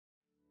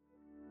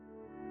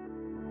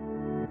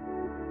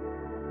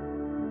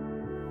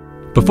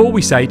Before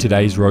we say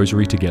today's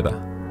Rosary together,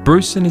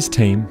 Bruce and his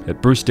team at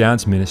Bruce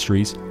Downs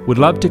Ministries would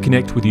love to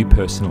connect with you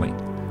personally.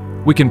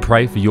 We can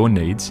pray for your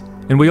needs,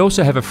 and we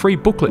also have a free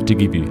booklet to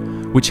give you,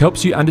 which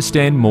helps you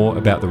understand more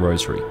about the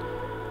Rosary.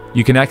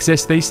 You can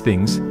access these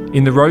things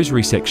in the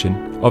Rosary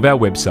section of our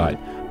website,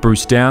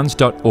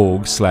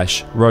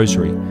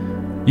 brucedowns.org/rosary.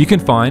 You can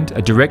find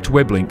a direct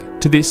web link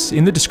to this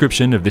in the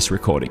description of this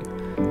recording.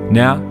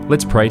 Now,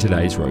 let's pray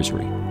today's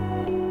Rosary.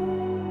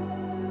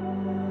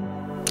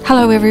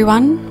 Hello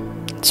everyone,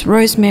 it's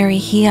Rosemary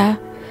here.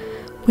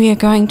 We are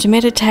going to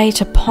meditate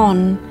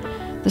upon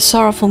the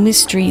sorrowful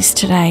mysteries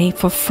today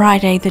for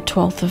Friday the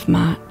 12th of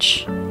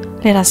March.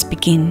 Let us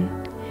begin.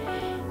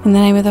 In the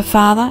name of the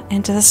Father,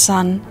 and to the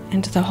Son,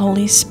 and to the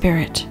Holy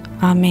Spirit.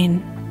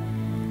 Amen.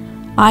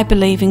 I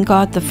believe in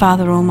God the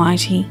Father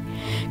Almighty,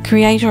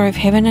 Creator of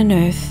heaven and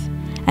earth,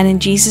 and in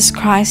Jesus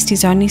Christ,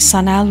 His only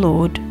Son, our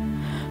Lord,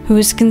 who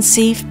was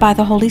conceived by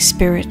the Holy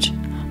Spirit,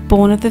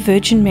 born of the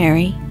Virgin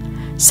Mary,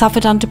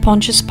 suffered under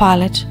Pontius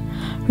Pilate,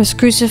 was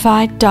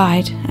crucified,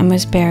 died, and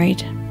was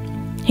buried.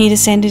 He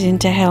descended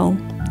into hell.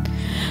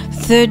 The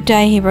third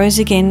day He rose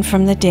again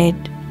from the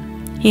dead.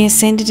 He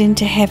ascended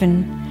into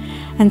heaven,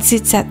 and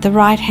sits at the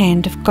right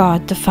hand of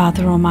God the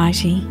Father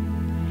Almighty.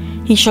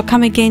 He shall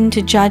come again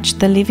to judge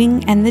the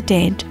living and the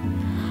dead.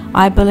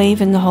 I believe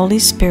in the Holy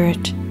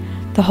Spirit,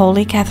 the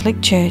Holy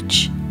Catholic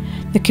Church,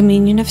 the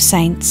communion of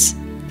saints,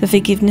 the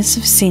forgiveness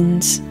of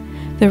sins,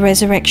 the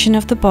resurrection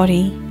of the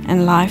body,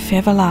 and life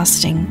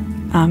everlasting.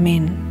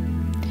 Amen.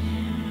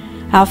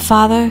 Our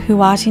Father, who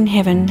art in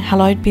heaven,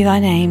 hallowed be thy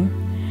name.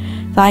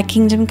 Thy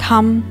kingdom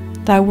come,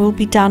 thy will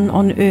be done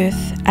on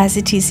earth as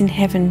it is in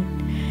heaven.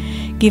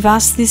 Give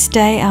us this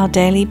day our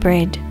daily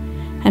bread,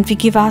 and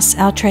forgive us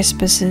our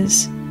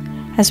trespasses,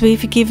 as we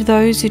forgive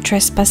those who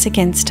trespass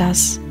against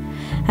us.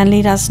 And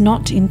lead us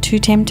not into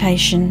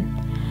temptation,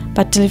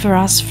 but deliver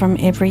us from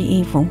every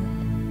evil.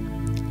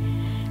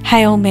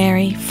 Hail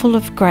Mary, full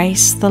of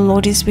grace, the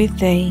Lord is with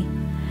thee.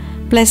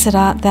 Blessed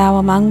art thou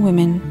among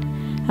women,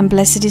 and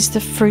blessed is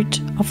the fruit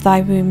of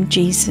thy womb,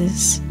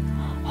 Jesus.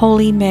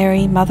 Holy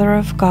Mary, Mother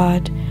of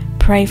God,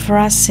 pray for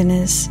us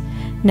sinners,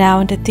 now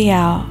and at the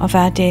hour of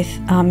our death.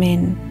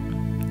 Amen.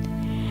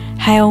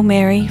 Hail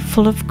Mary,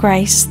 full of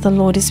grace, the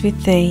Lord is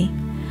with thee.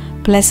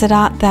 Blessed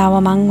art thou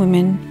among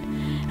women,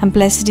 and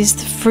blessed is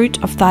the fruit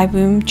of thy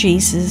womb,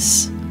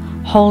 Jesus.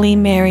 Holy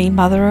Mary,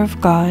 Mother of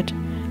God,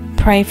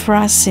 pray for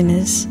us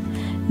sinners,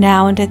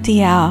 now and at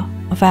the hour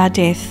of our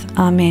death.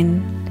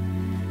 Amen.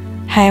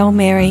 Hail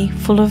Mary,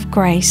 full of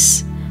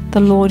grace, the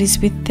Lord is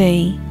with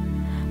thee.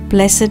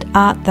 Blessed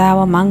art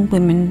thou among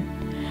women,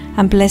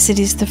 and blessed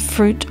is the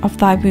fruit of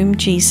thy womb,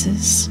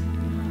 Jesus.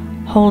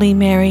 Holy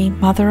Mary,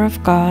 Mother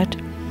of God,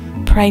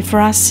 pray for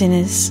us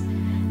sinners,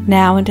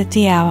 now and at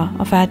the hour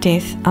of our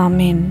death.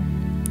 Amen.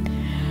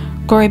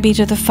 Glory be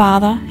to the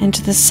Father, and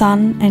to the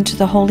Son, and to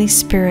the Holy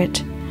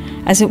Spirit,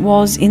 as it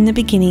was in the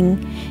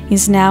beginning,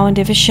 is now, and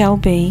ever shall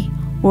be,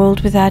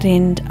 world without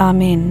end.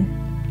 Amen.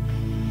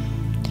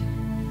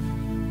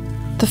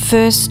 The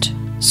first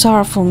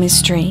sorrowful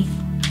mystery,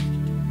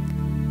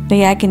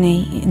 the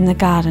agony in the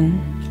garden.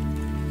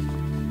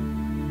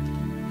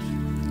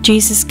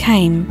 Jesus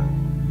came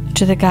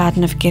to the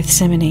Garden of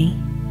Gethsemane.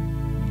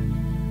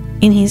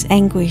 In his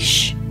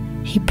anguish,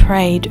 he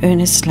prayed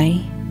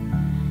earnestly,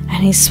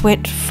 and his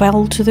sweat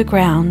fell to the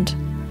ground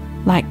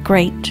like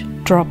great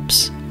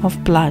drops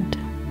of blood.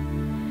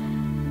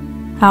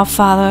 Our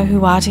Father,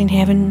 who art in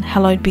heaven,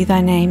 hallowed be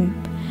thy name.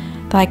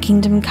 Thy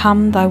kingdom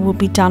come, thy will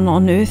be done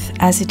on earth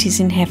as it is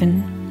in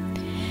heaven.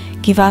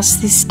 Give us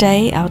this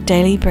day our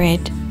daily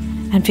bread,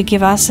 and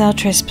forgive us our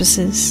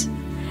trespasses,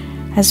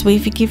 as we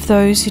forgive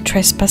those who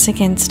trespass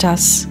against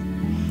us.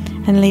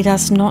 And lead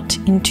us not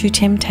into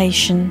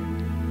temptation,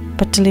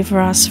 but deliver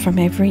us from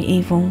every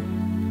evil.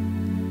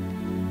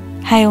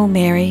 Hail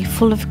Mary,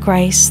 full of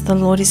grace, the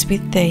Lord is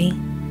with thee.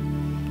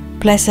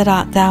 Blessed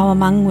art thou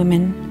among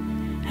women,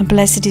 and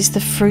blessed is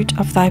the fruit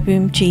of thy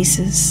womb,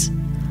 Jesus.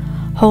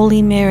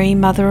 Holy Mary,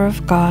 Mother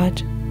of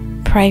God,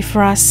 pray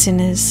for us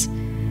sinners,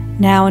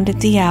 now and at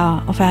the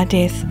hour of our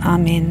death.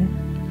 Amen.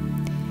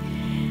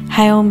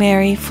 Hail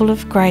Mary, full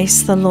of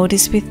grace, the Lord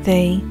is with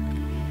thee.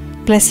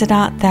 Blessed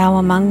art thou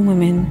among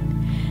women,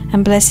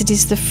 and blessed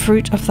is the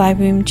fruit of thy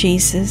womb,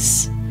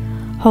 Jesus.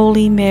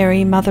 Holy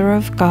Mary, Mother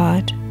of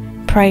God,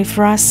 pray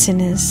for us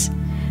sinners,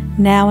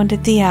 now and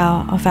at the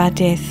hour of our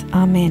death.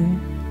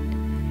 Amen.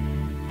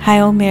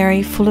 Hail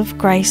Mary, full of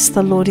grace,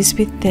 the Lord is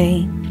with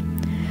thee.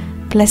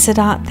 Blessed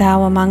art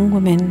thou among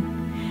women,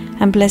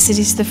 and blessed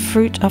is the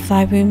fruit of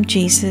thy womb,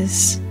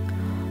 Jesus.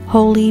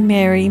 Holy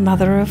Mary,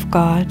 Mother of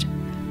God,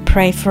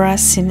 pray for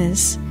us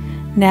sinners,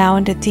 now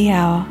and at the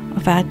hour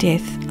of our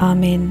death.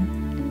 Amen.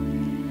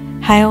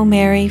 Hail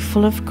Mary,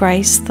 full of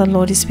grace, the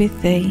Lord is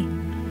with thee.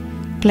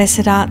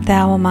 Blessed art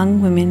thou among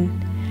women,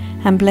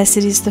 and blessed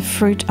is the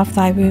fruit of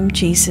thy womb,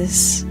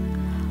 Jesus.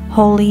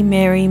 Holy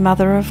Mary,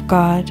 Mother of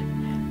God,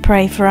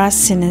 pray for us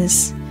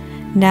sinners,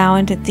 now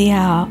and at the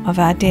hour of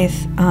our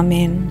death.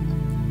 Amen.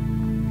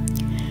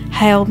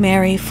 Hail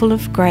Mary, full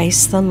of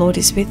grace, the Lord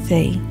is with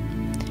thee.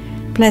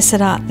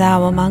 Blessed art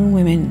thou among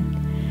women,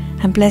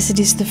 and blessed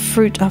is the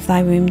fruit of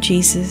thy womb,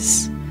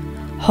 Jesus.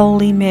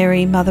 Holy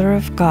Mary, Mother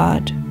of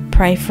God,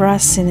 pray for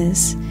us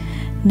sinners,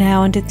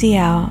 now and at the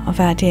hour of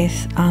our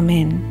death.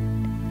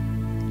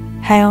 Amen.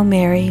 Hail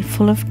Mary,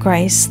 full of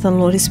grace, the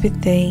Lord is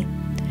with thee.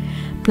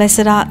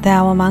 Blessed art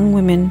thou among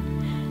women,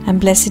 and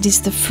blessed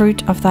is the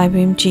fruit of thy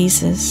womb,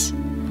 Jesus.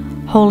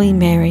 Holy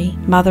Mary,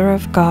 Mother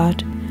of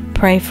God,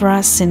 pray for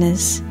us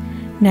sinners,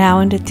 now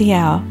and at the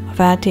hour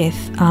of our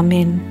death.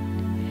 Amen.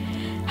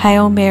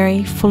 Hail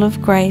Mary, full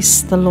of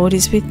grace, the Lord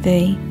is with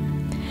thee.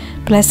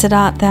 Blessed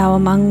art thou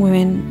among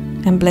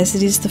women, and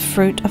blessed is the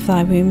fruit of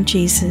thy womb,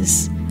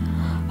 Jesus.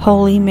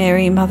 Holy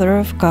Mary, Mother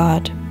of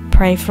God,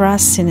 pray for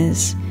us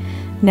sinners,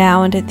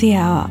 now and at the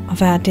hour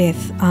of our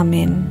death.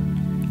 Amen.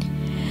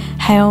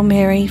 Hail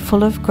Mary,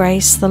 full of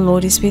grace, the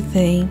Lord is with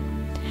thee.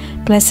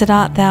 Blessed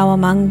art thou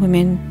among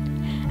women,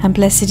 and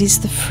blessed is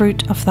the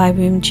fruit of thy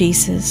womb,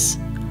 Jesus.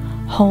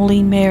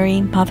 Holy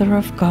Mary, Mother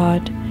of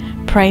God,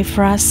 pray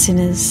for us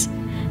sinners,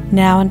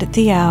 now and at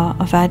the hour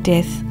of our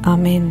death.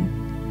 Amen.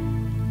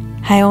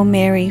 Hail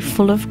Mary,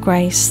 full of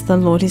grace, the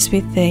Lord is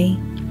with thee.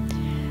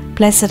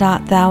 Blessed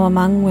art thou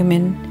among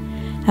women,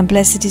 and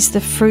blessed is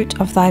the fruit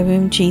of thy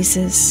womb,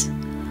 Jesus.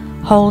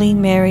 Holy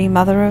Mary,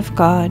 Mother of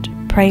God,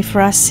 pray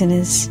for us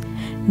sinners,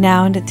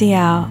 now and at the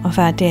hour of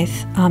our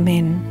death.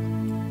 Amen.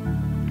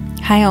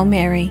 Hail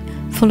Mary,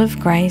 full of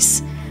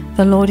grace,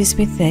 the Lord is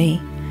with thee.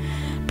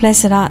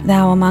 Blessed art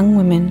thou among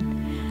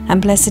women,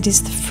 and blessed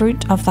is the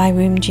fruit of thy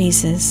womb,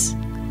 Jesus.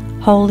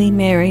 Holy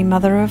Mary,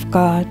 Mother of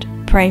God,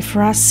 pray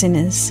for us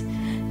sinners,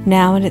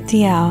 now and at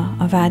the hour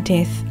of our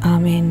death.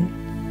 Amen.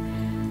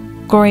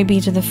 Glory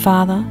be to the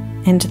Father,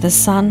 and to the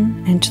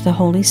Son, and to the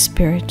Holy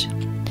Spirit,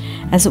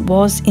 as it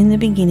was in the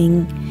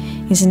beginning,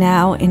 is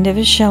now, and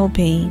ever shall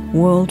be,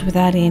 world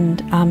without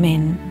end.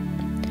 Amen.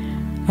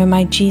 O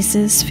my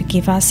Jesus,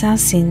 forgive us our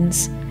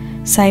sins,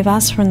 save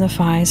us from the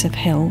fires of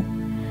hell,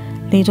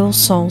 lead all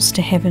souls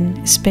to heaven,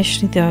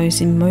 especially those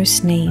in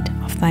most need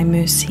of thy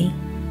mercy.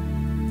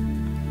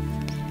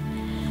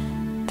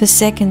 The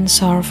second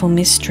sorrowful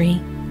mystery,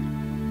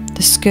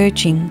 the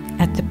scourging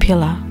at the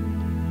pillar.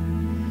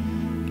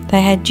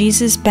 They had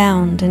Jesus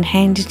bound and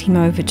handed him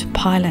over to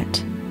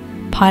Pilate.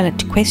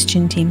 Pilate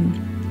questioned him,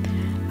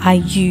 "Are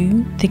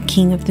you the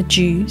King of the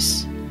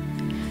Jews?"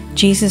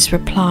 Jesus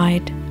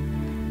replied,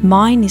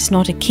 "Mine is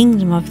not a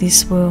kingdom of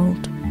this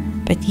world,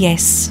 but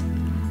yes,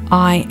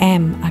 I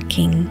am a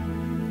king.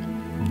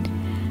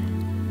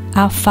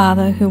 Our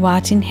Father who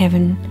art in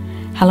heaven,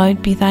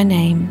 hallowed be thy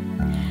name.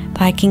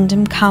 Thy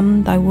kingdom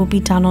come, thy will be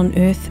done on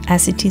earth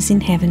as it is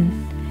in heaven.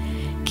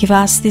 Give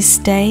us this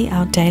day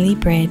our daily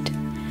bread,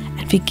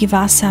 and forgive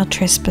us our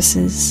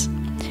trespasses,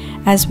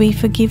 as we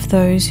forgive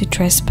those who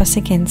trespass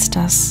against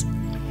us.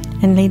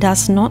 And lead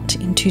us not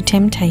into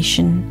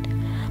temptation,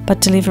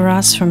 but deliver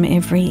us from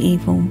every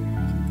evil.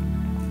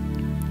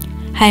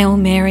 Hail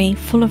Mary,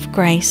 full of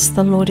grace,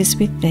 the Lord is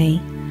with thee.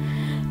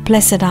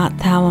 Blessed art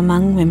thou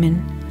among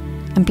women,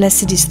 and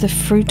blessed is the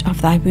fruit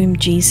of thy womb,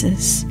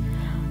 Jesus.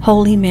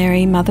 Holy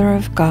Mary, Mother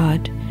of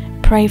God,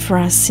 pray for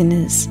us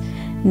sinners,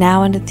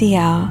 now and at the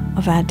hour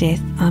of our death.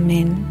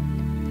 Amen.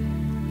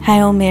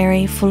 Hail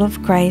Mary, full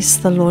of grace,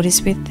 the Lord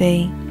is with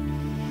thee.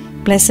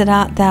 Blessed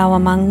art thou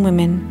among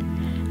women,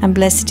 and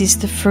blessed is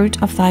the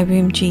fruit of thy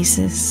womb,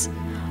 Jesus.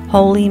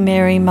 Holy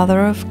Mary,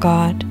 Mother of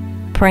God,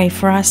 pray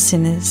for us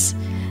sinners,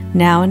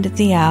 now and at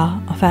the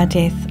hour of our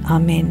death.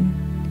 Amen.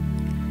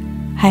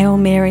 Hail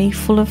Mary,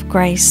 full of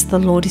grace, the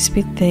Lord is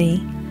with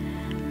thee.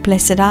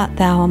 Blessed art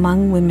thou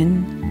among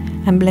women,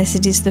 and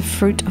blessed is the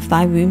fruit of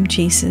thy womb,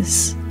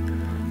 Jesus.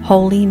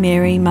 Holy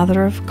Mary,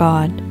 Mother of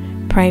God,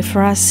 pray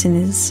for us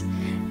sinners,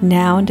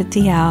 now and at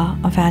the hour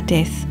of our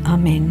death.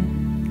 Amen.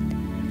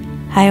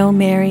 Hail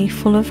Mary,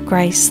 full of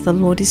grace, the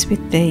Lord is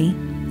with thee.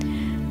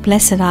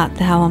 Blessed art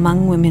thou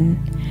among women,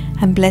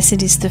 and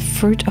blessed is the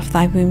fruit of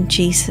thy womb,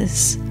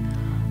 Jesus.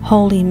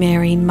 Holy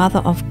Mary, Mother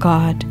of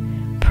God,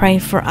 pray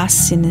for us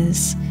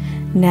sinners,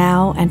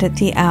 now and at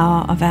the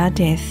hour of our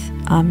death.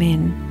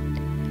 Amen.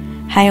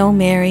 Hail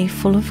Mary,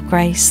 full of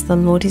grace, the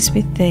Lord is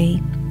with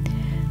thee.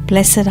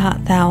 Blessed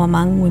art thou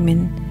among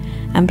women,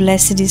 and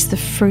blessed is the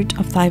fruit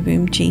of thy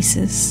womb,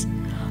 Jesus.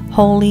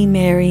 Holy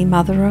Mary,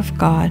 Mother of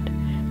God,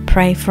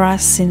 pray for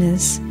us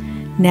sinners,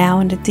 now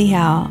and at the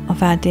hour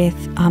of our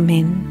death.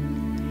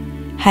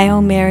 Amen.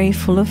 Hail Mary,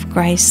 full of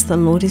grace, the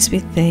Lord is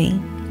with thee.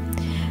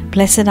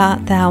 Blessed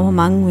art thou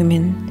among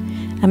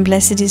women, and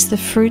blessed is the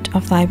fruit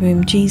of thy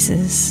womb,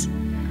 Jesus.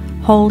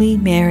 Holy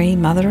Mary,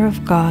 Mother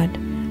of God,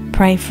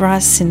 pray for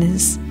us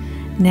sinners,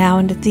 now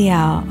and at the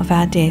hour of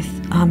our death.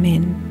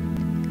 Amen.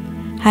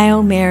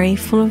 Hail Mary,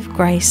 full of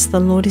grace, the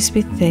Lord is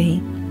with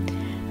thee.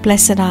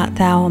 Blessed art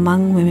thou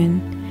among women,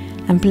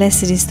 and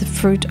blessed is the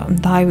fruit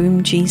of thy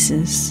womb,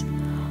 Jesus.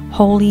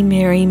 Holy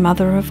Mary,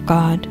 Mother of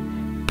God,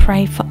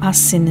 pray for us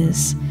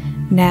sinners,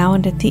 now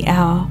and at the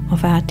hour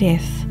of our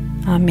death.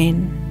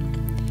 Amen.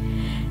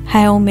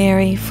 Hail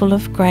Mary, full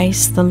of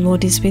grace, the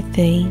Lord is with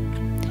thee.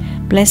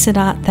 Blessed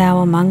art thou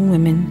among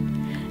women,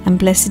 and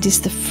blessed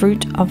is the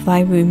fruit of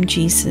thy womb,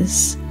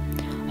 Jesus.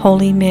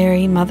 Holy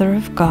Mary, Mother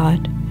of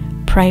God,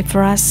 pray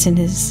for us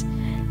sinners,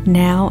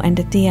 now and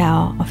at the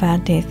hour of our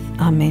death.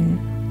 Amen.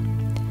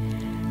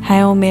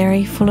 Hail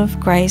Mary, full of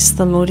grace,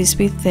 the Lord is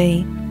with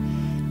thee.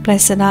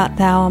 Blessed art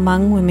thou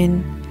among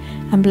women,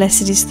 and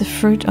blessed is the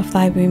fruit of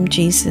thy womb,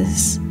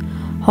 Jesus.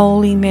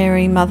 Holy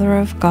Mary, Mother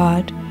of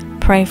God,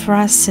 pray for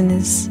us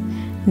sinners,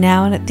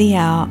 now and at the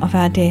hour of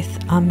our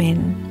death.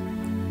 Amen.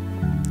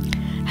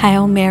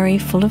 Hail Mary,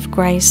 full of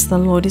grace, the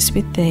Lord is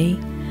with thee.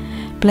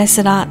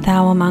 Blessed art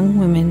thou among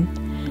women,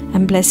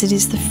 and blessed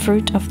is the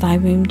fruit of thy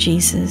womb,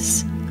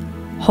 Jesus.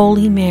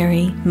 Holy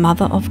Mary,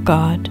 Mother of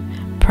God,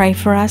 pray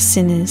for us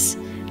sinners,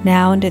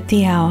 now and at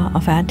the hour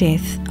of our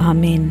death.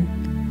 Amen.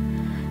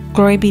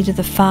 Glory be to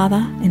the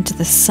Father, and to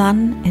the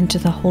Son, and to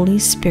the Holy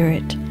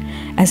Spirit,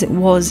 as it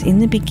was in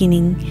the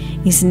beginning,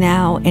 is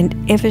now, and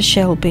ever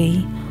shall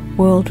be,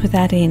 world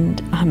without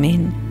end.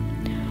 Amen.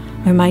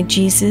 O my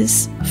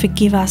Jesus,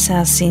 forgive us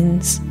our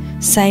sins,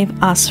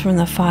 save us from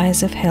the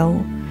fires of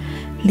hell,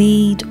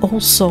 lead all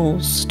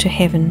souls to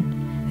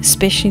heaven,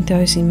 especially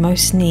those in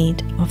most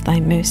need of thy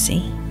mercy.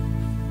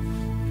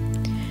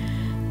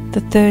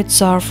 The third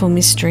sorrowful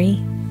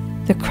mystery,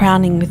 the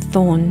crowning with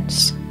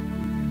thorns.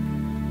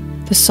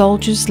 The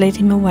soldiers led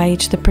him away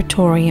to the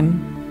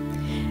praetorium.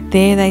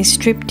 There they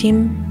stripped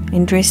him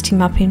and dressed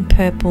him up in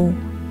purple,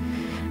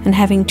 and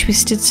having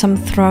twisted some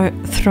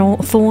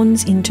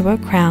thorns into a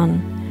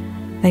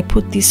crown, they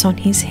put this on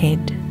his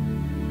head,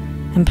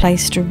 and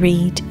placed a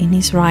reed in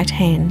his right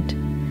hand.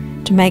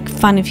 To make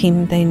fun of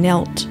him, they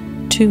knelt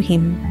to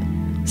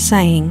him,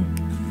 saying,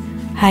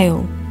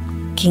 Hail,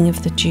 King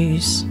of the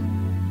Jews.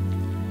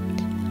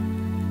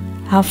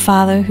 Our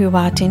Father, who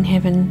art in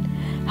heaven,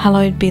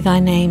 hallowed be thy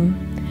name.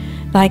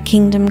 Thy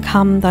kingdom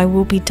come, thy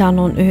will be done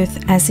on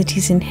earth as it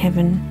is in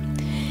heaven.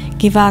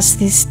 Give us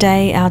this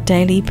day our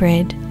daily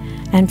bread,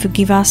 and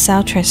forgive us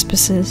our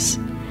trespasses,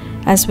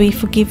 as we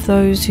forgive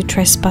those who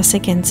trespass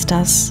against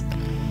us.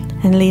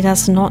 And lead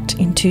us not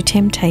into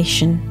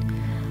temptation,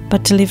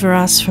 but deliver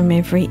us from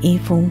every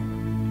evil.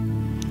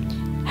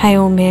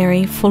 Hail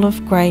Mary, full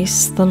of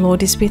grace, the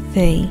Lord is with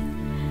thee.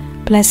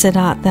 Blessed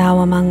art thou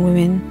among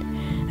women,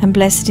 and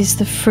blessed is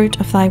the fruit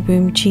of thy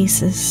womb,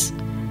 Jesus.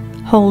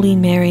 Holy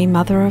Mary,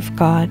 Mother of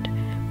God,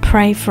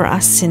 pray for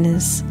us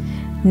sinners,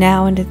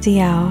 now and at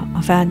the hour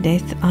of our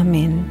death.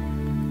 Amen.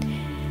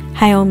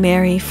 Hail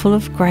Mary, full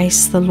of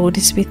grace, the Lord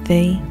is with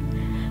thee.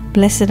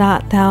 Blessed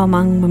art thou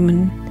among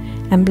women,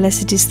 and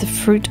blessed is the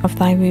fruit of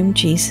thy womb,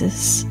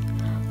 Jesus.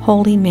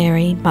 Holy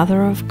Mary,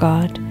 Mother of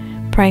God,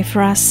 pray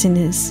for us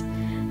sinners,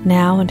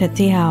 now and at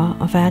the hour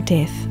of our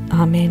death.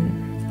 Amen.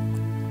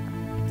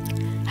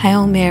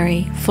 Hail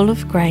Mary, full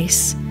of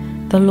grace,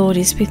 the Lord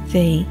is with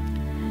thee.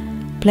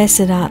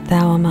 Blessed art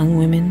thou among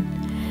women,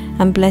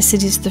 and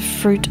blessed is the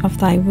fruit of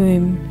thy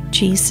womb,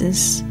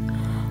 Jesus.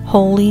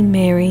 Holy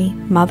Mary,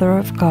 Mother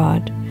of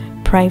God,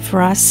 pray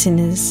for us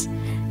sinners,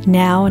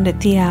 now and at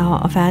the hour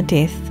of our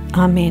death.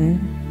 Amen.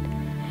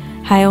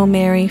 Hail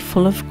Mary,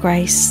 full of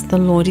grace, the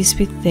Lord is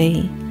with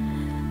thee.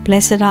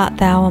 Blessed art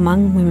thou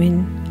among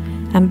women,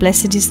 and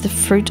blessed is the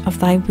fruit of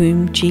thy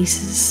womb,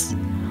 Jesus.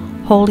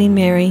 Holy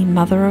Mary,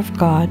 Mother of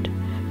God,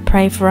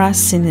 pray for us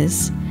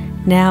sinners,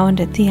 now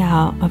and at the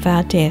hour of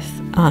our death.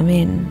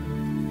 Amen.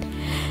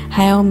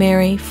 Hail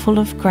Mary, full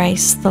of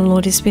grace, the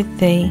Lord is with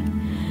thee.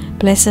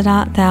 Blessed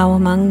art thou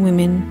among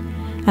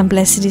women, and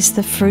blessed is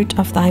the fruit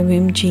of thy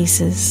womb,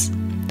 Jesus.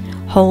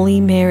 Holy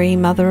Mary,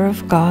 Mother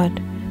of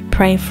God,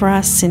 pray for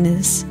us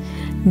sinners,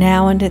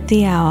 now and at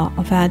the hour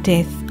of our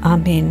death.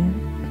 Amen.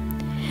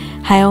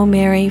 Hail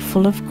Mary,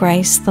 full of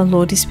grace, the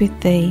Lord is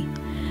with thee.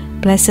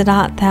 Blessed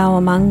art thou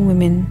among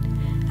women,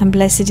 and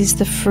blessed is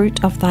the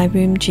fruit of thy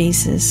womb,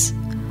 Jesus.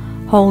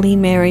 Holy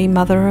Mary,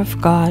 Mother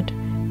of God,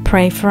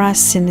 pray for us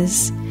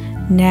sinners,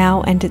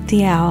 now and at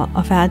the hour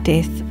of our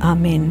death.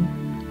 Amen.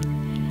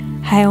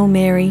 Hail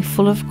Mary,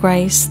 full of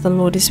grace, the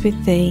Lord is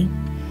with thee.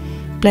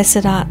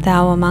 Blessed art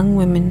thou among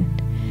women,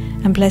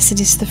 and blessed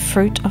is the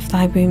fruit of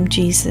thy womb,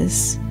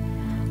 Jesus.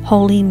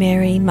 Holy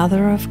Mary,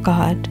 Mother of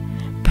God,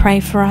 pray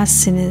for us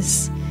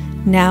sinners,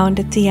 now and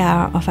at the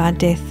hour of our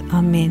death.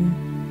 Amen.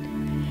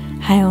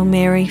 Hail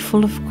Mary,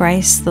 full of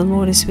grace, the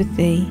Lord is with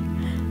thee.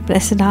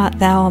 Blessed art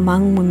thou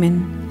among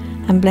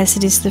women, and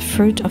blessed is the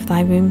fruit of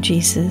thy womb,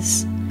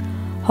 Jesus.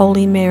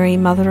 Holy Mary,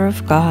 Mother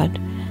of God,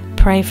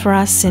 pray for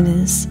us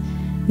sinners,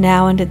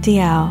 now and at the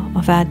hour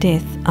of our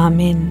death.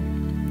 Amen.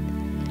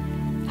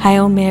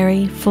 Hail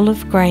Mary, full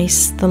of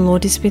grace, the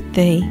Lord is with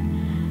thee.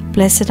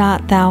 Blessed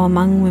art thou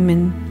among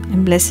women,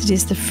 and blessed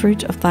is the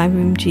fruit of thy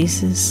womb,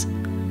 Jesus.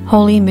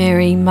 Holy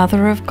Mary,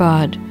 Mother of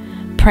God,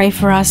 pray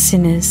for us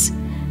sinners,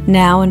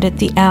 now and at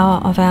the hour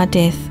of our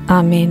death.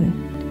 Amen.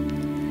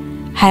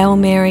 Hail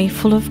Mary,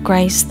 full of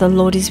grace, the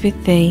Lord is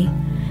with thee.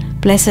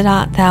 Blessed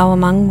art thou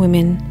among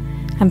women,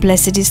 and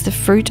blessed is the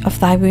fruit of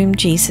thy womb,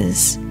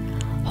 Jesus.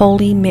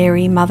 Holy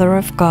Mary, Mother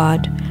of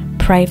God,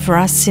 pray for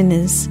us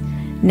sinners,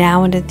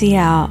 now and at the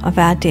hour of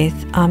our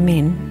death.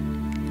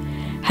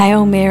 Amen.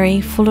 Hail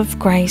Mary, full of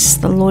grace,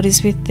 the Lord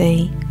is with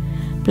thee.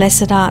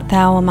 Blessed art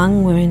thou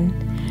among women,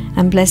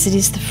 and blessed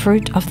is the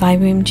fruit of thy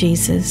womb,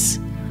 Jesus.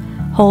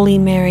 Holy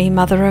Mary,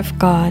 Mother of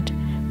God,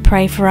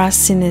 pray for us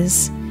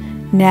sinners,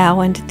 now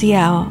and at the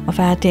hour of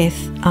our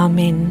death.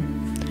 Amen.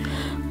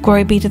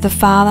 Glory be to the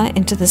Father,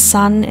 and to the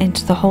Son, and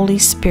to the Holy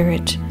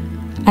Spirit,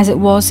 as it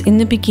was in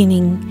the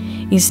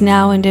beginning, is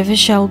now, and ever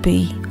shall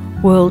be,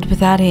 world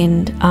without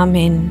end.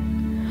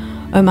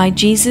 Amen. O my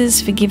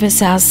Jesus, forgive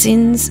us our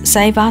sins,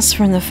 save us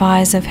from the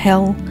fires of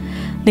hell,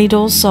 lead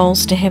all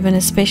souls to heaven,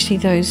 especially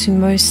those who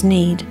most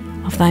need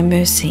of thy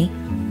mercy.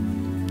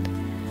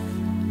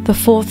 The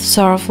fourth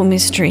sorrowful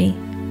mystery,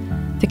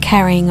 the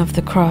carrying of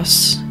the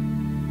cross.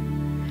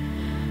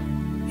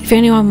 If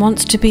anyone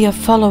wants to be a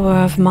follower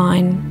of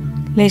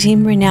mine, let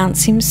him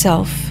renounce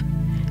himself,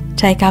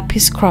 take up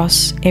his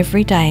cross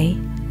every day,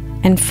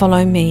 and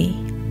follow me.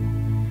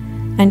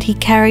 And he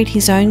carried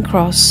his own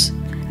cross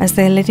as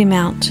they led him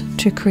out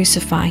to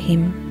crucify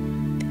him.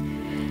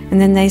 And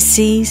then they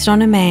seized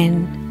on a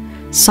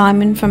man,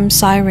 Simon from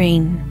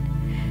Cyrene,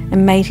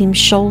 and made him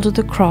shoulder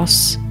the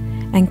cross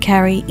and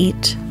carry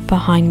it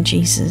behind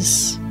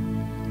Jesus.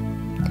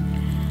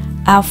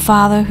 Our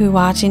Father who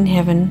art in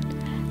heaven,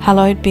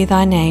 hallowed be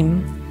thy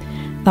name.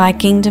 Thy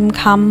kingdom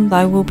come,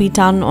 thy will be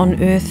done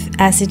on earth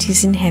as it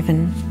is in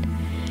heaven.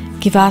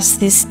 Give us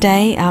this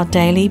day our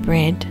daily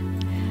bread,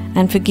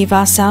 and forgive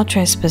us our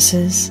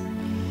trespasses,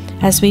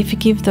 as we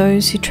forgive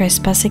those who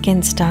trespass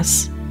against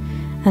us.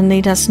 And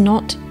lead us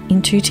not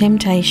into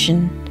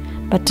temptation,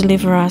 but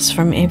deliver us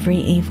from every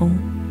evil.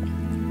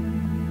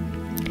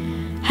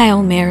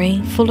 Hail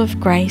Mary, full of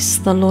grace,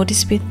 the Lord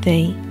is with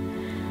thee.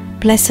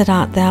 Blessed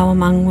art thou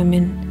among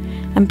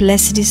women, and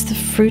blessed is the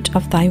fruit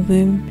of thy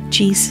womb,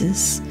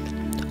 Jesus.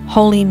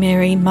 Holy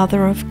Mary,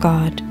 Mother of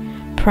God,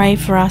 pray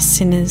for us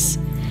sinners,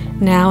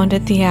 now and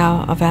at the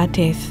hour of our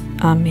death.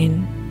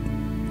 Amen.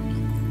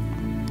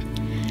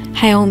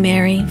 Hail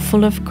Mary,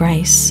 full of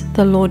grace,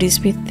 the Lord is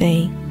with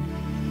thee.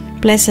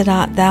 Blessed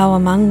art thou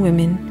among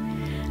women,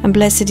 and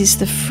blessed is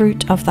the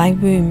fruit of thy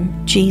womb,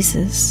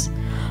 Jesus.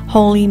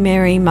 Holy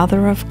Mary,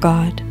 Mother of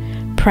God,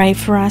 pray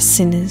for us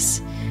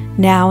sinners,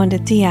 now and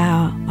at the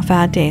hour of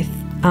our death.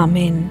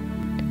 Amen.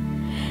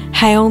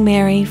 Hail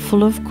Mary,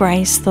 full of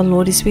grace, the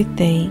Lord is with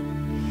thee.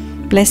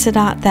 Blessed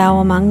art thou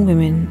among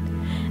women,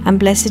 and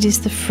blessed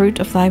is the fruit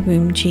of thy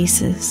womb,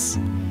 Jesus.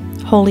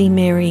 Holy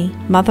Mary,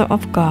 Mother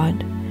of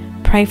God,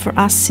 pray for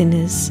us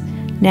sinners,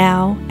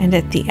 now and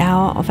at the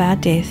hour of our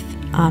death.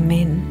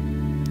 Amen.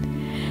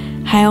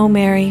 Hail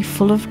Mary,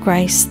 full of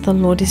grace, the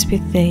Lord is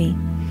with thee.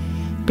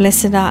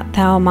 Blessed art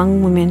thou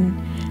among women,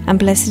 and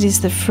blessed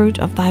is the fruit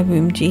of thy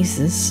womb,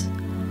 Jesus.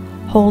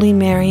 Holy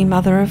Mary,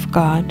 Mother of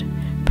God,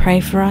 pray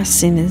for us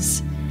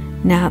sinners,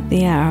 now at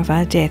the hour of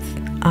our death.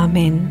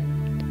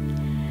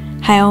 Amen.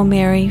 Hail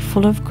Mary,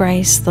 full of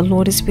grace, the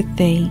Lord is with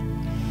thee.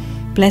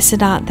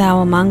 Blessed art thou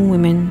among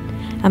women,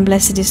 and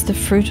blessed is the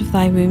fruit of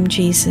thy womb,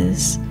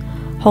 Jesus.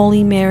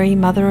 Holy Mary,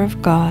 Mother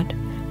of God,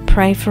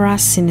 pray for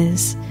us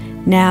sinners,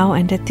 now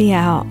and at the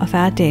hour of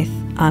our death.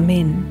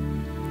 Amen.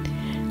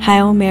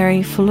 Hail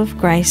Mary, full of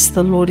grace,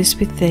 the Lord is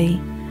with thee.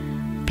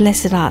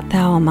 Blessed art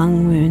thou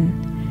among women,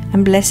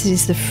 and blessed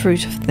is the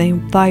fruit of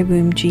thy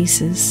womb,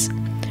 Jesus.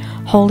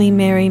 Holy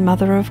Mary,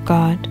 Mother of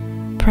God,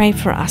 pray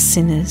for us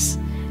sinners,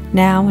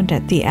 now and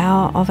at the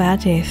hour of our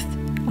death.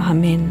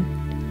 Amen.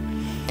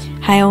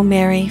 Hail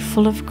Mary,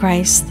 full of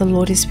grace, the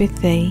Lord is with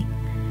thee.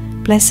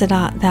 Blessed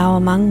art thou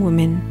among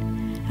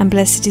women, and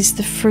blessed is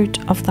the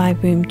fruit of thy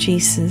womb,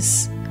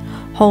 Jesus.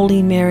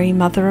 Holy Mary,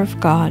 Mother of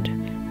God,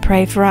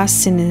 pray for us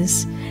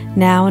sinners,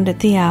 now and at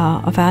the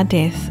hour of our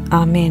death.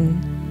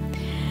 Amen.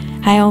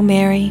 Hail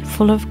Mary,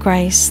 full of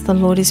grace, the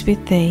Lord is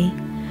with thee.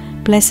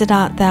 Blessed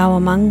art thou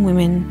among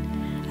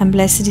women, and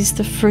blessed is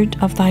the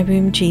fruit of thy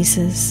womb,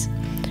 Jesus.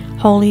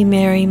 Holy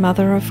Mary,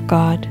 Mother of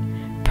God,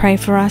 pray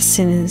for us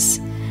sinners,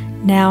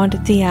 now and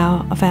at the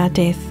hour of our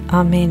death.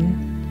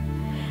 Amen.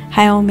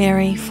 Hail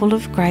Mary, full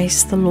of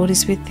grace, the Lord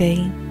is with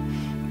thee.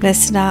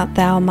 Blessed art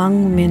thou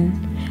among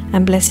women,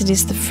 and blessed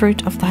is the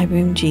fruit of thy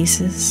womb,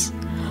 Jesus.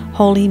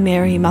 Holy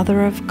Mary,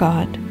 Mother of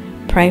God,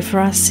 pray for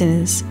us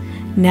sinners,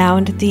 now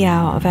and at the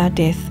hour of our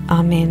death.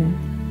 Amen.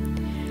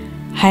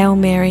 Hail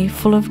Mary,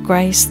 full of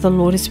grace, the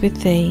Lord is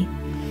with thee.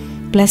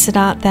 Blessed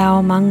art thou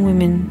among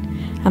women,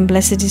 and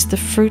blessed is the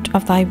fruit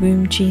of thy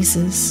womb,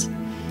 Jesus.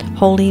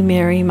 Holy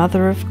Mary,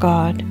 Mother of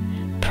God,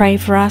 pray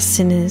for us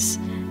sinners,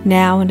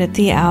 now and at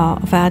the hour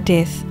of our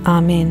death.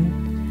 Amen.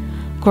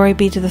 Glory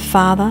be to the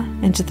Father,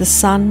 and to the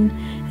Son,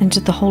 and to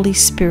the Holy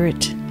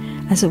Spirit,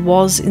 as it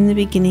was in the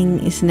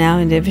beginning, is now,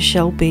 and ever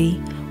shall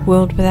be,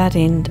 world without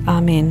end.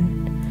 Amen.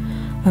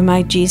 O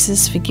my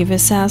Jesus, forgive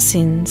us our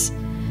sins,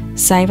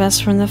 save us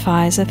from the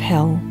fires of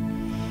hell,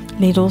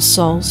 lead all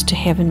souls to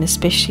heaven,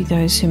 especially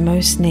those who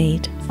most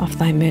need of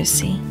thy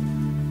mercy.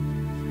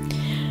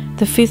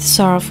 The fifth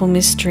sorrowful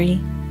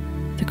mystery,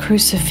 the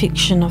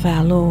crucifixion of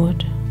our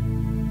Lord.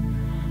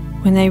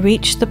 When they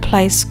reached the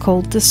place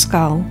called the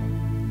skull,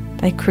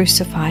 they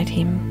crucified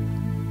him.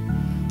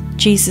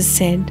 Jesus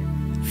said,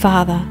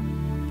 Father,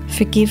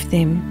 forgive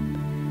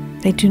them,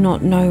 they do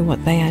not know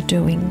what they are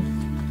doing.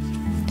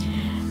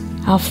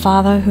 Our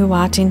Father who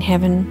art in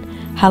heaven,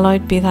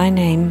 hallowed be thy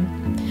name.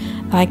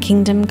 Thy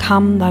kingdom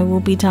come, thy will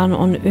be done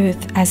on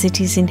earth as it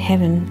is in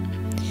heaven.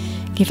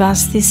 Give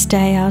us this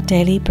day our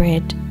daily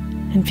bread,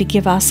 and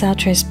forgive us our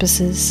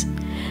trespasses,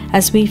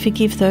 as we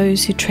forgive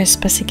those who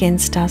trespass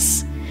against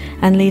us.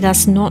 And lead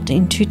us not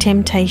into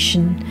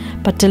temptation,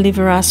 but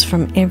deliver us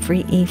from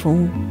every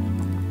evil.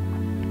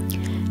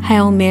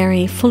 Hail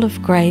Mary, full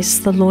of grace,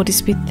 the Lord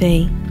is with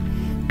thee.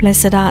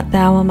 Blessed art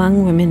thou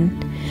among women,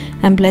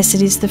 and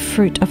blessed is the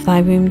fruit of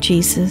thy womb,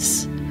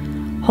 Jesus.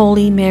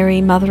 Holy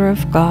Mary, Mother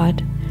of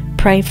God,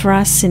 pray for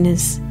us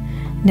sinners,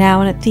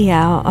 now and at the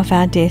hour of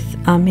our death.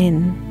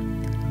 Amen.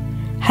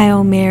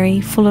 Hail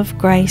Mary, full of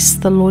grace,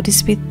 the Lord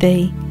is with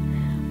thee.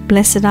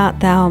 Blessed art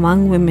thou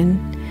among women,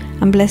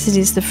 and blessed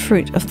is the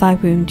fruit of thy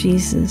womb,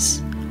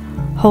 Jesus.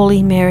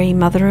 Holy Mary,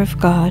 Mother of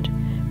God,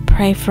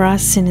 pray for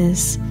us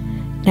sinners,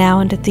 now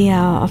and at the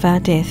hour of our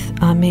death.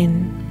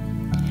 Amen.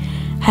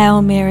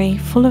 Hail Mary,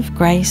 full of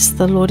grace,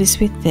 the Lord is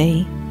with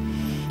thee.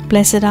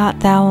 Blessed art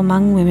thou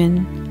among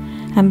women,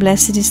 and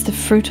blessed is the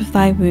fruit of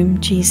thy womb,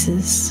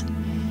 Jesus.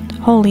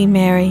 Holy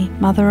Mary,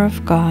 Mother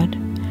of God,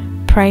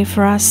 pray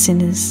for us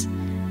sinners,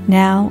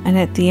 now and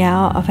at the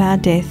hour of our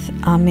death.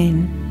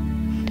 Amen.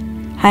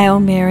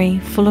 Hail Mary,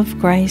 full of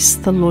grace,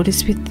 the Lord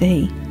is with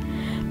thee.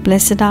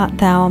 Blessed art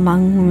thou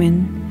among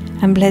women,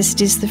 and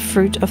blessed is the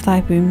fruit of thy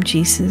womb,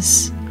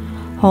 Jesus.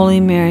 Holy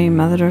Mary,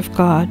 Mother of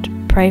God,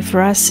 pray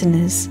for us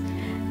sinners,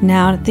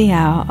 now and at the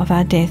hour of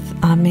our death.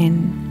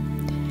 Amen.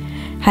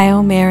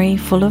 Hail Mary,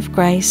 full of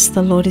grace,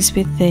 the Lord is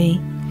with thee.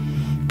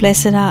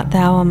 Blessed art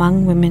thou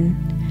among women,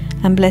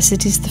 and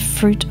blessed is the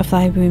fruit of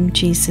thy womb,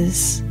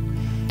 Jesus.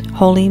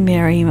 Holy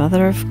Mary,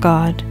 Mother of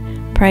God,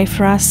 pray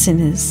for us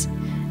sinners,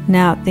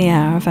 now at the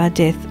hour of our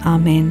death.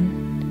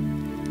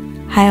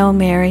 Amen. Hail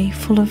Mary,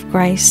 full of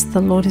grace,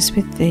 the Lord is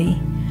with thee.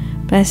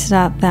 Blessed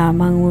art thou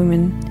among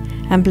women,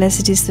 and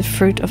blessed is the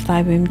fruit of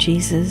thy womb,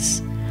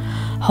 Jesus.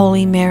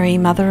 Holy Mary,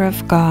 Mother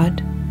of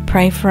God,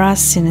 pray for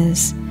us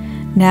sinners,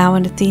 now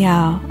and at the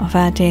hour of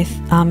our death.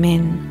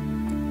 Amen.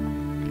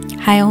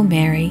 Hail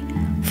Mary,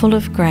 full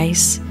of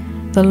grace,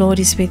 the Lord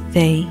is with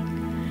thee.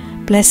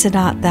 Blessed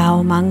art thou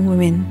among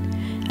women,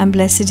 and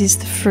blessed is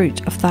the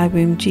fruit of thy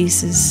womb,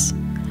 Jesus.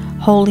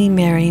 Holy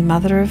Mary,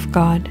 Mother of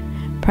God,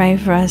 pray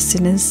for us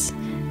sinners,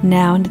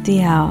 now and at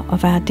the hour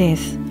of our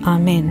death.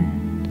 Amen.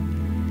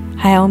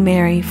 Hail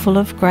Mary, full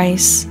of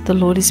grace, the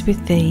Lord is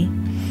with thee.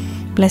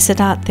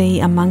 Blessed art thou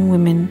among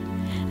women,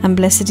 and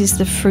blessed is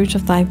the fruit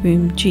of thy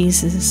womb,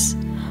 Jesus.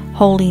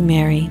 Holy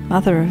Mary,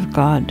 Mother of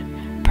God,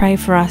 pray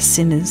for us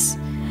sinners,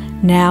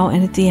 now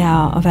and at the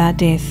hour of our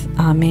death.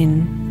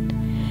 Amen.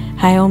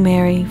 Hail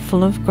Mary,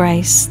 full of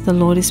grace, the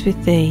Lord is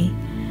with thee.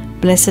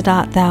 Blessed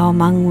art thou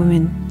among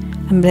women,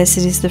 and blessed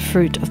is the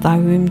fruit of thy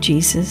womb,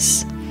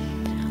 Jesus.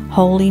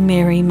 Holy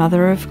Mary,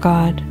 Mother of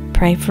God,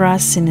 pray for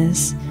us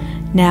sinners,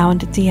 now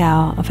and at the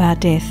hour of our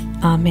death.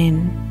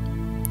 Amen.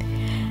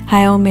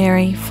 Hail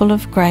Mary, full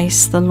of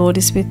grace, the Lord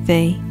is with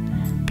thee.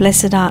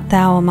 Blessed art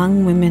thou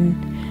among women,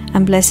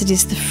 and blessed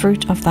is the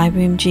fruit of thy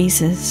womb,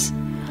 Jesus.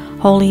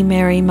 Holy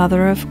Mary,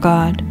 Mother of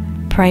God,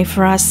 pray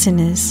for us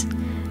sinners,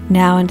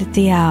 now and at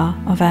the hour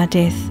of our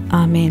death.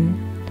 Amen.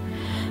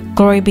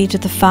 Glory be to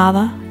the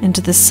Father, and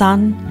to the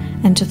Son,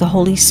 and to the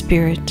Holy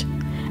Spirit,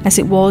 as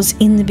it was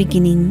in the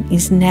beginning,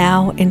 is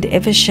now, and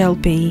ever shall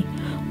be,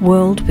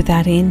 world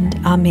without end.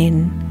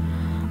 Amen.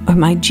 O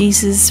my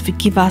Jesus,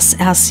 forgive us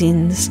our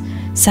sins,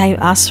 save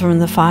us from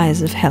the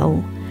fires of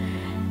hell,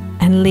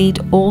 and lead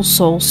all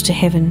souls to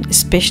heaven,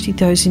 especially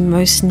those in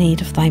most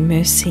need of thy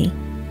mercy.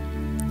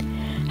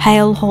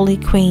 Hail, Holy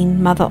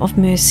Queen, Mother of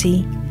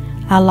Mercy,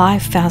 our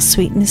life, our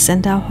sweetness,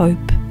 and our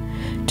hope.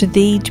 To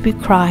thee do we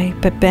cry,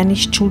 but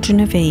banished children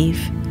of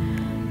Eve.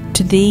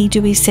 To thee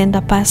do we send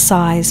up our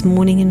sighs,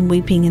 mourning and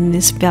weeping in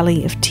this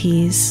valley of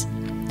tears.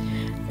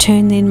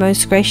 Turn then,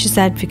 most gracious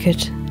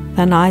Advocate,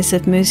 thine eyes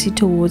of mercy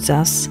towards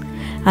us,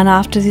 and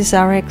after this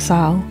our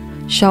exile,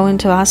 show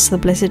unto us the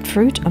blessed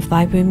fruit of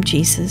thy womb,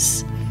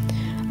 Jesus.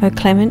 O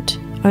clement,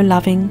 O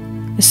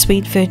loving, O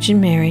sweet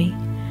Virgin Mary,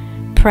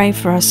 pray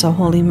for us, O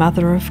Holy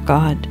Mother of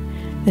God,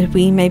 that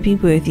we may be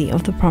worthy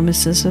of the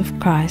promises of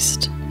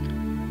Christ.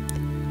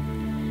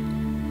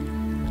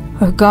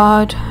 O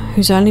God,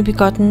 whose only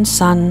begotten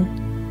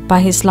Son, by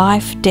his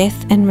life,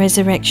 death, and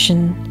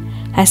resurrection,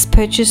 has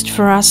purchased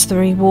for us the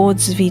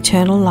rewards of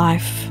eternal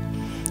life,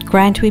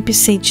 grant, we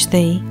beseech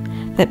thee,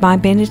 that by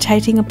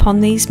meditating upon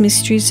these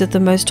mysteries of the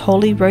most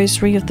holy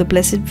Rosary of the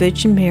Blessed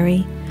Virgin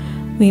Mary,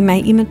 we may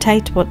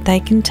imitate what they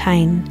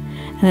contain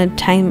and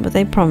obtain what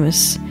they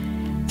promise,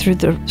 through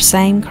the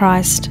same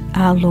Christ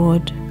our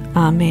Lord.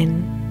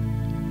 Amen.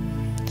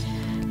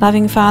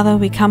 Loving Father,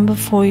 we come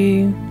before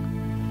you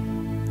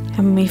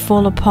and we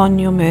fall upon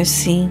your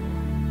mercy.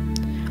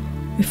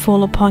 We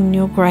fall upon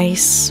your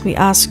grace. We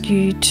ask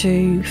you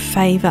to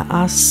favour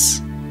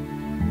us.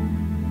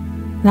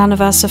 None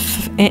of us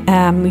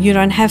you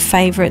don't have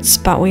favourites,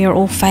 but we are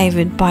all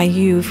favoured by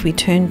you if we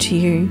turn to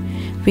you.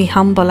 We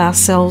humble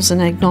ourselves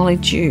and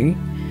acknowledge you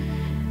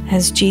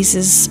as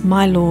Jesus,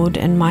 my Lord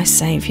and my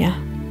Saviour.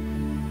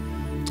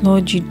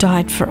 Lord, you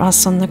died for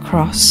us on the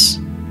cross.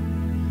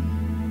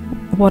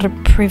 what a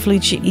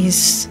privilege it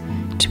is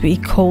to be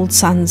called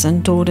sons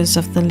and daughters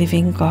of the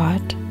living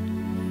God.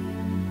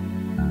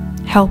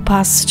 Help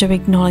us to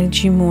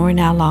acknowledge you more in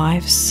our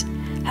lives.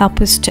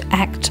 Help us to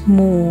act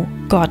more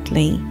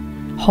godly,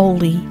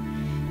 holy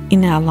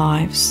in our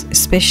lives,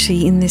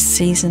 especially in this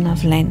season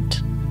of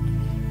Lent.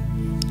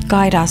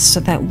 Guide us so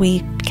that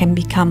we can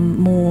become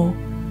more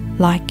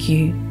like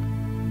you.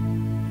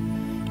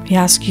 We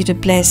ask you to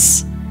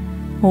bless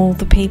all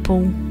the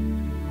people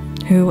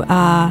who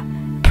are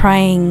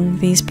praying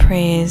these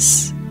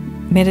prayers,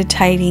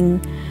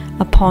 meditating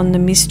upon the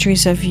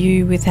mysteries of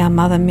you with our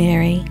Mother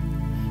Mary.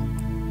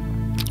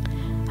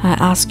 I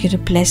ask you to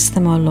bless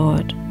them, O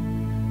Lord.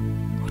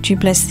 Would you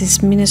bless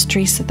this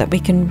ministry so that we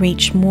can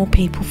reach more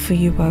people for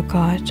you, O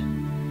God?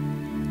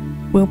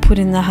 We'll put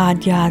in the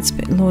hard yards,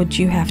 but Lord,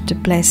 you have to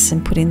bless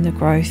and put in the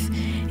growth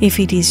if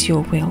it is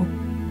your will.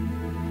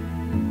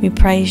 We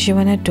praise you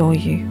and adore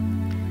you,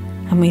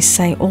 and we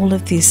say all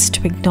of this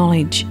to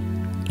acknowledge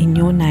in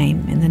your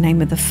name, in the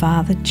name of the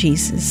Father,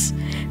 Jesus,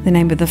 in the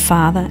name of the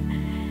Father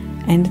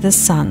and the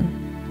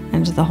Son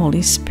and the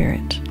Holy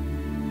Spirit.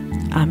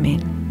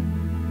 Amen.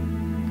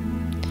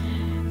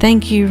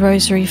 Thank you,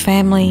 Rosary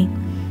family,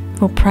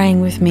 for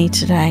praying with me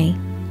today.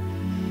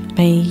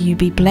 May you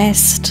be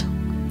blessed.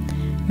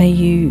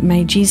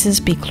 May Jesus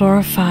be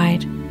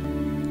glorified,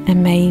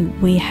 and may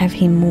we have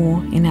him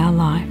more in our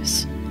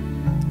lives.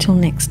 Till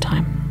next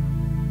time.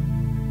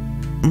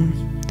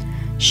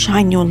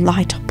 Shine your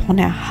light upon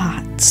our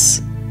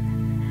hearts.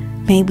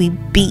 May we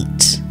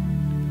beat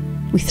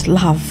with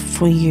love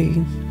for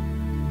you.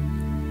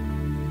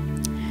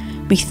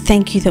 We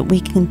thank you that we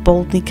can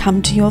boldly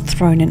come to your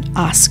throne and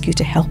ask you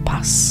to help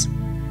us.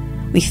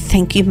 We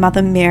thank you,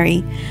 Mother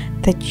Mary,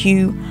 that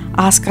you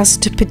ask us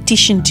to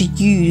petition to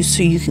you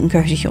so you can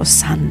go to your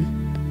Son,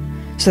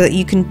 so that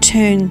you can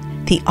turn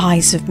the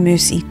eyes of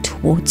mercy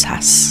towards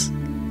us.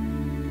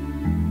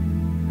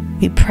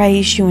 We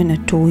praise you and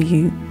adore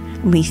you,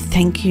 and we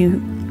thank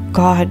you,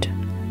 God,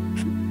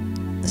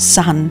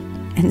 Son,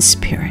 and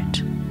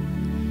Spirit.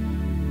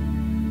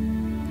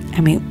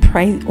 And we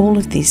pray all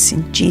of this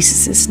in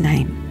Jesus'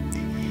 name,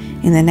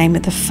 in the name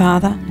of the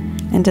Father,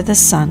 and of the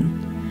Son,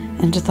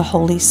 and of the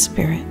Holy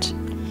Spirit.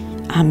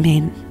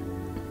 Amen.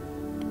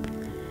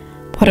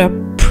 What a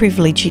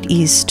privilege it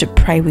is to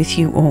pray with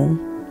you all.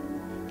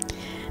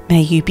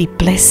 May you be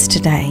blessed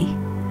today,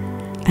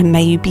 and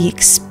may you be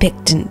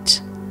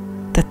expectant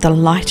that the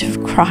light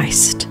of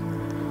Christ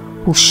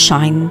will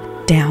shine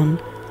down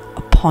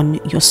upon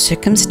your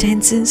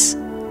circumstances,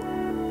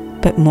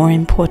 but more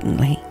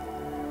importantly,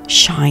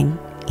 shine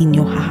in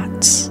your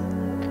hearts.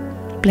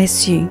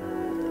 Bless you.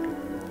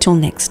 Till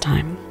next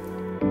time.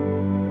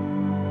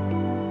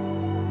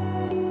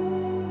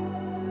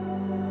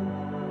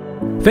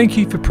 Thank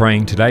you for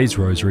praying today's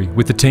Rosary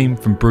with the team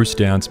from Bruce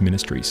Downs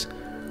Ministries.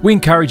 We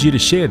encourage you to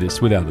share this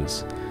with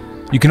others.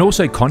 You can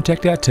also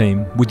contact our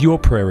team with your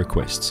prayer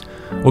requests,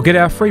 or get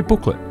our free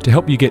booklet to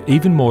help you get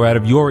even more out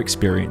of your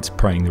experience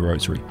praying the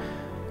Rosary.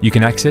 You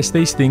can access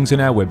these things on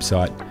our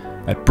website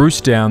at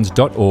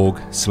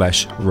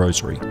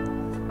brucedowns.org/rosary.